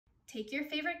Take your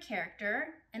favorite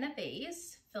character in a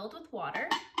vase filled with water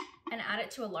and add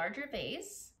it to a larger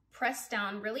vase. Press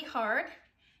down really hard,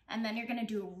 and then you're gonna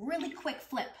do a really quick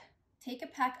flip. Take a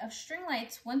pack of string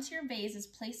lights once your vase is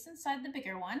placed inside the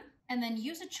bigger one, and then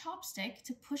use a chopstick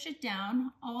to push it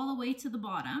down all the way to the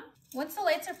bottom. Once the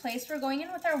lights are placed, we're going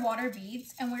in with our water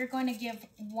beads, and we're going to give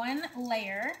one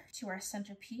layer to our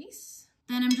centerpiece.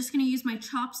 Then I'm just gonna use my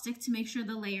chopstick to make sure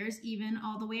the layer is even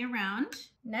all the way around.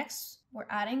 Next, we're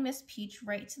adding Miss Peach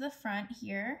right to the front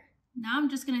here. Now I'm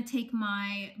just gonna take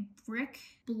my brick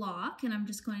block and I'm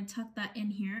just going to tuck that in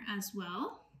here as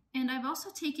well. And I've also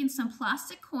taken some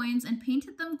plastic coins and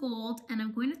painted them gold, and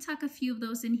I'm going to tuck a few of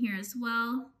those in here as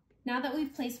well. Now that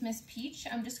we've placed Miss Peach,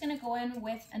 I'm just gonna go in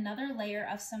with another layer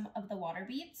of some of the water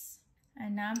beads.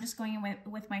 And now I'm just going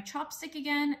in with my chopstick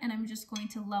again, and I'm just going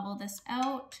to level this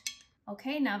out.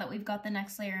 Okay, now that we've got the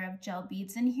next layer of gel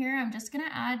beads in here, I'm just gonna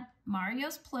add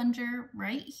Mario's plunger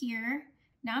right here.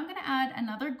 Now I'm gonna add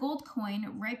another gold coin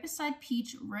right beside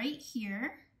Peach right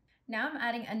here. Now I'm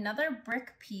adding another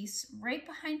brick piece right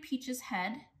behind Peach's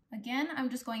head. Again, I'm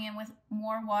just going in with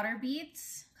more water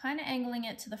beads, kind of angling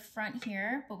it to the front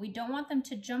here, but we don't want them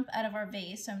to jump out of our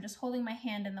vase, so I'm just holding my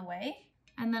hand in the way.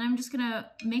 And then I'm just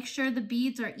gonna make sure the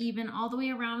beads are even all the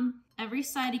way around every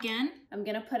side again. I'm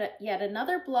gonna put yet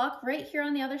another block right here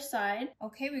on the other side.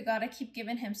 Okay, we gotta keep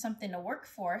giving him something to work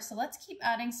for, so let's keep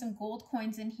adding some gold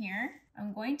coins in here.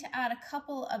 I'm going to add a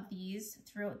couple of these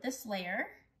throughout this layer.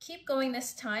 Keep going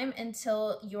this time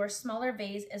until your smaller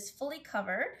vase is fully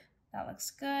covered. That looks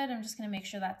good. I'm just gonna make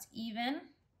sure that's even.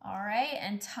 All right,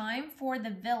 and time for the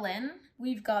villain.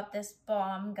 We've got this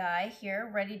bomb guy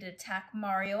here ready to attack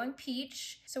Mario and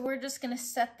Peach. So we're just gonna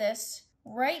set this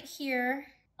right here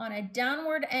on a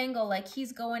downward angle like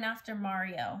he's going after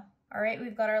Mario. All right,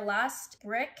 we've got our last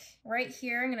brick right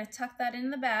here. I'm gonna tuck that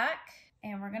in the back,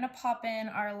 and we're gonna pop in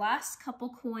our last couple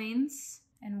coins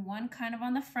and one kind of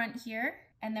on the front here.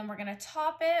 And then we're gonna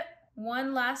top it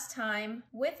one last time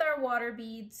with our water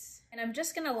beads. And I'm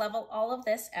just gonna level all of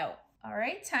this out. All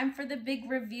right, time for the big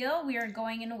reveal. We are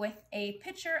going in with a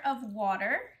pitcher of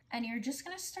water, and you're just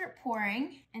gonna start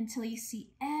pouring until you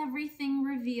see everything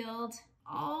revealed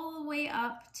all the way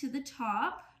up to the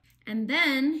top. And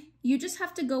then you just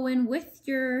have to go in with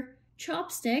your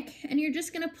chopstick, and you're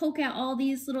just gonna poke out all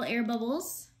these little air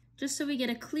bubbles just so we get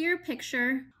a clear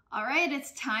picture. All right,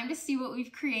 it's time to see what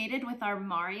we've created with our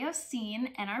Mario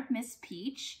scene and our Miss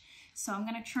Peach. So I'm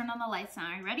gonna turn on the lights now.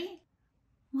 Are you ready?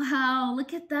 Wow,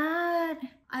 look at that.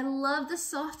 I love the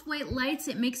soft white lights.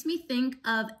 It makes me think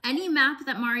of any map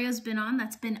that Mario's been on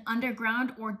that's been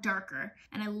underground or darker,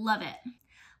 and I love it.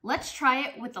 Let's try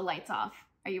it with the lights off.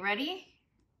 Are you ready?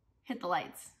 Hit the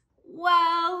lights.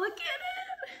 Wow, look at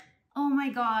it. Oh my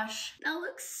gosh, that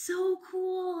looks so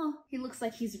cool. He looks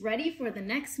like he's ready for the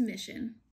next mission.